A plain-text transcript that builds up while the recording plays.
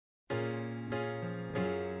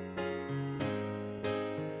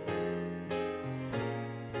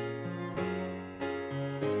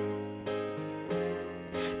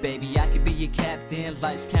Baby, I could be your captain,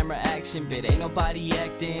 lights, camera, action, but ain't nobody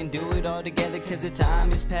acting. Do it all together cause the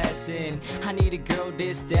time is passing. I need a girl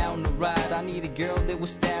that's down to ride. I need a girl that will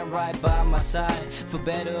stand right by my side, for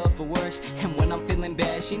better or for worse. And when I'm feeling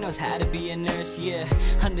bad, she knows how to be a nurse, yeah.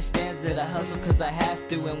 Understands that I hustle cause I have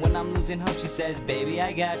to. And when I'm losing hope, she says, baby,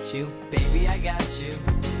 I got you. Baby, I got you.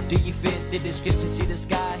 Do you fit the description? See, the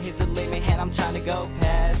sky is the limit, and I'm trying to go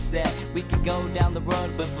past that. We could go down the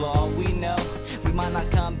road, but for all we know, we might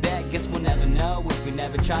not come back. Guess we'll never know if we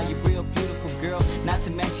never try. You're real beautiful, girl, not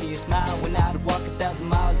to mention your smile. Went out to walk 1,000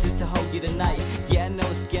 miles just to hold you tonight. Yeah, I know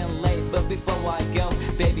it's getting late, but before I go,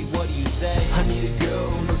 baby, what do you say? I need a girl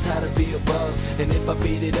who knows how to be a boss, and if I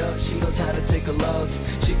beat it up, she knows how to take a loss.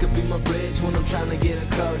 She could be my bridge when I'm trying to get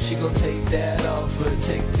across. She gon' take that offer,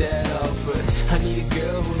 take that offer. I need a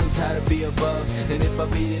girl who knows how to be a boss, and if I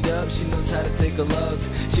beat it up, she knows how to take a loss.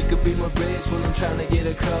 She could be my bridge when I'm trying to get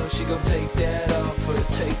across. She gon' take that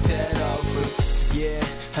offer, take that offer. Yeah,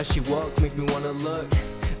 how she walk make me wanna look.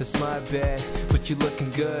 That's my bad, but you looking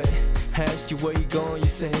good. I asked you where you going, you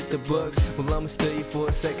said hit the books. Well, I'ma stay you for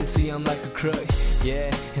a second, see I'm like a crook.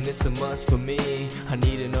 Yeah, and it's a must for me. I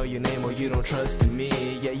need to know your name or you don't trust in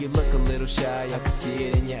me. Yeah, you look a little shy, I can see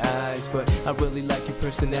it in your eyes, but I really like your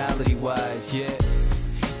personality wise, yeah.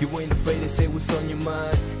 You ain't afraid to say what's on your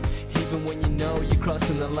mind, even when you know you're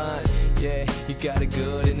crossing the line. Yeah, you got a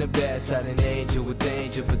good and a bad side, an angel with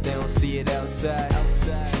danger, but they don't see it outside.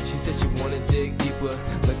 She said she wanna dig deeper,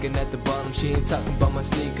 looking at the bottom, she ain't talking about my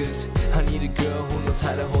sneakers. I need a girl who knows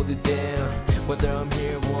how to hold it down, whether I'm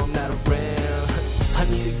here or I'm not around. I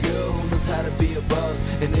need a girl who knows how to be a boss,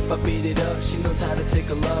 and if I beat it up, she knows how to take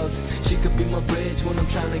a loss. She could be my bridge when I'm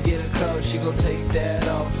trying to get across. She gon' take that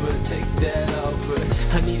offer, take that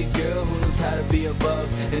offer. I need a girl who knows how to be a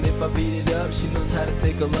boss, and if I beat it up, she knows how to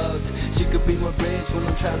take a loss. She could be my bridge when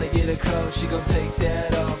I'm trying to get across. She gon' take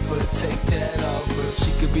that offer, take that offer.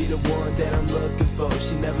 She could be the one that I'm looking for.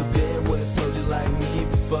 She never been with a soldier like me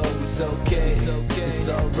before. It's okay, it's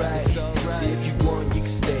alright. See, if you want, you can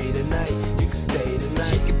stay tonight. You can stay tonight.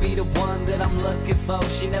 She could be the one that I'm looking for.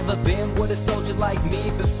 She never been with a soldier like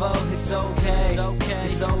me before. It's okay,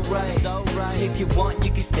 it's alright. See, if you want,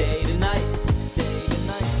 you can stay tonight. Stay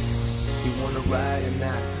tonight. You wanna ride or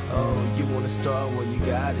not? Oh, you wanna start? Well, you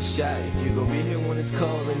got a shot. If you gon' be here when it's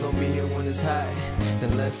cold and gon' be here when it's hot,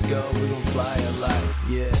 then let's go, we gon' fly a lot,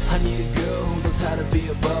 yeah. I need a girl who knows how to be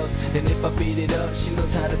a boss, and if I beat it up, she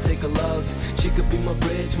knows how to take a loss. She could be my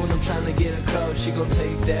bridge when I'm trying to get across. She gon'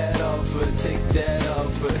 take that offer, take that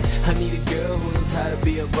offer. I need a girl who knows how to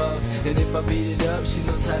be a boss, and if I beat it up, she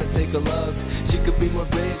knows how to take a loss. She could be my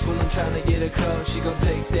bridge when I'm trying to get across. She gon'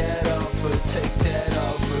 take that offer, take that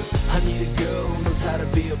offer. I need a girl who knows how to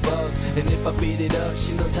be a boss, and if I beat it up,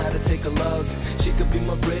 she knows how to take a loss. She could be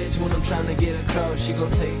my bridge when I'm trying to get across. She gon'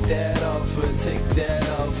 take that offer, take that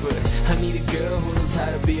offer. I need a girl who knows how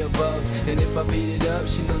to be a boss, and if I beat it up,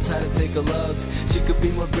 she knows how to take a loss. She could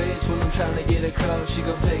be my bridge when I'm trying to get across. She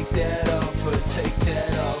gon' take that offer.